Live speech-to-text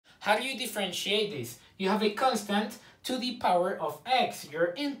How do you differentiate this? You have a constant to the power of x,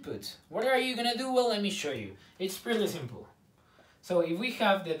 your input. What are you gonna do? Well, let me show you. It's pretty simple. So if we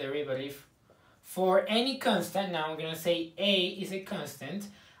have the derivative for any constant, now I'm gonna say a is a constant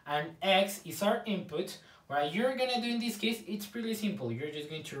and x is our input. What you're gonna do in this case, it's pretty simple. You're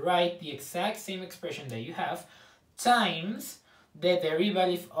just going to write the exact same expression that you have times the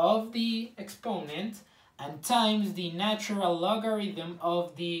derivative of the exponent and times the natural logarithm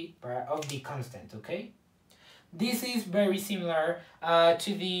of the constant, okay? This is very similar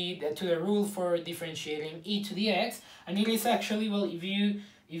to the rule for differentiating e to the x, and it is actually, well, if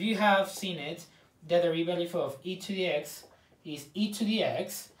you have seen it, the derivative of e to the x is e to the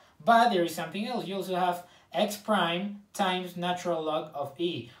x, but there is something else. You also have x prime times natural log of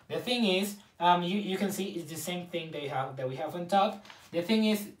e. The thing is, you can see it's the same thing that we have on top. The thing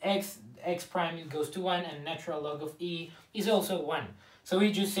is, x prime goes to 1 and natural log of e is also 1. So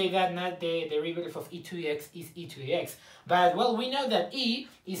we just say that not the derivative of e to the x is e to the x. But, well, we know that e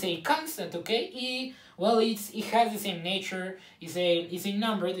is a constant, okay? E, well, it has the same nature, it's a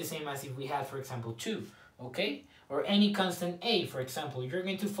number, the same as if we had, for example, 2, okay? Or any constant a, for example. You're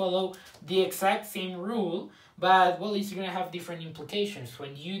going to follow the exact same rule, but, well, it's going to have different implications.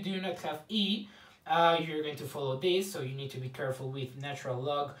 When you do not have e, you're going to follow this, so you need to be careful with natural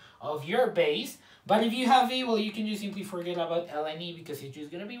log of your base. But if you have e, well, you can just simply forget about ln e because it's just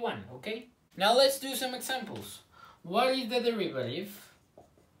going to be 1, okay? Now let's do some examples. What is the derivative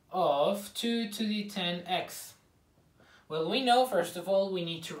of 2 to the 10x? Well, we know, first of all, we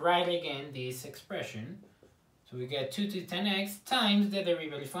need to write again this expression. So we get 2 to the 10x times the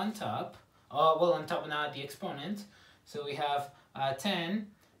derivative on top. Well, on top now the exponent. So we have 10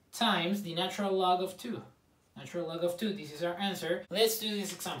 times the natural log of 2. Natural log of 2, this is our answer. Let's do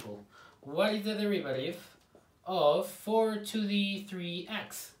this example. What is the derivative of 4 to the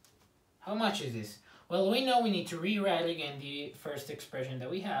 3x? How much is this? Well, we know we need to rewrite again the first expression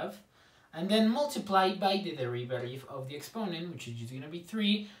that we have, and then multiply by the derivative of the exponent, which is just going to be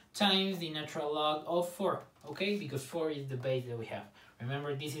 3 times the natural log of 4, okay? Because 4 is the base that we have.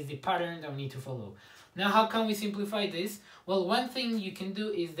 Remember, this is the pattern that we need to follow. Now, how can we simplify this? Well, one thing you can do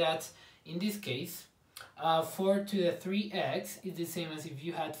is that, in this case, 4 to the 3x is the same as if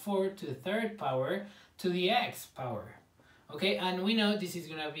you had 4 to the third power to the x power. Okay, and we know this is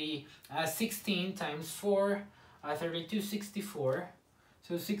going to be 16 times 4, 32, 64.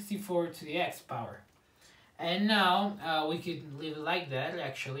 So 64 to the x power. And now we could leave it like that,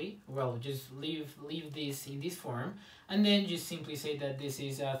 actually. Well, just leave this in this form. And then just simply say that this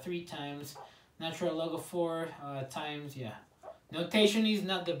is 3 times natural log of 4 times, yeah. Notation is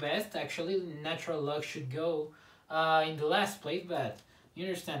not the best, actually. Natural log should go in the last place, but you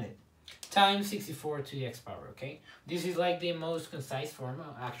understand it. Times 64 to the x power, okay? This is like the most concise form,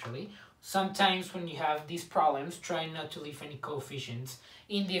 actually. Sometimes when you have these problems, try not to leave any coefficients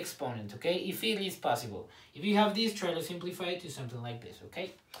in the exponent, okay? If it is possible. If you have this, try to simplify it to something like this,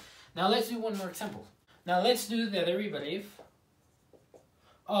 okay? Now let's do one more example. Now let's do the derivative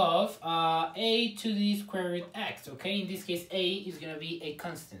of a to the square root x, okay? In this case, a is going to be a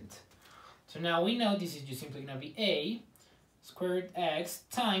constant. So now we know this is just simply going to be a square root x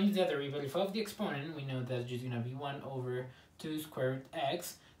times the derivative of the exponent. We know that's just going to be 1 over 2 square root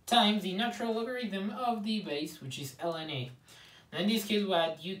x times the natural logarithm of the base, which is ln a. Now in this case,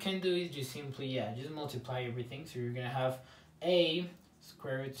 what you can do is just simply, just multiply everything. So you're going to have a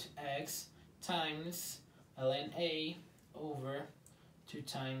square root x times ln a over 2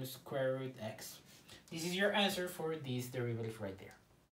 times square root x. This is your answer for this derivative right there.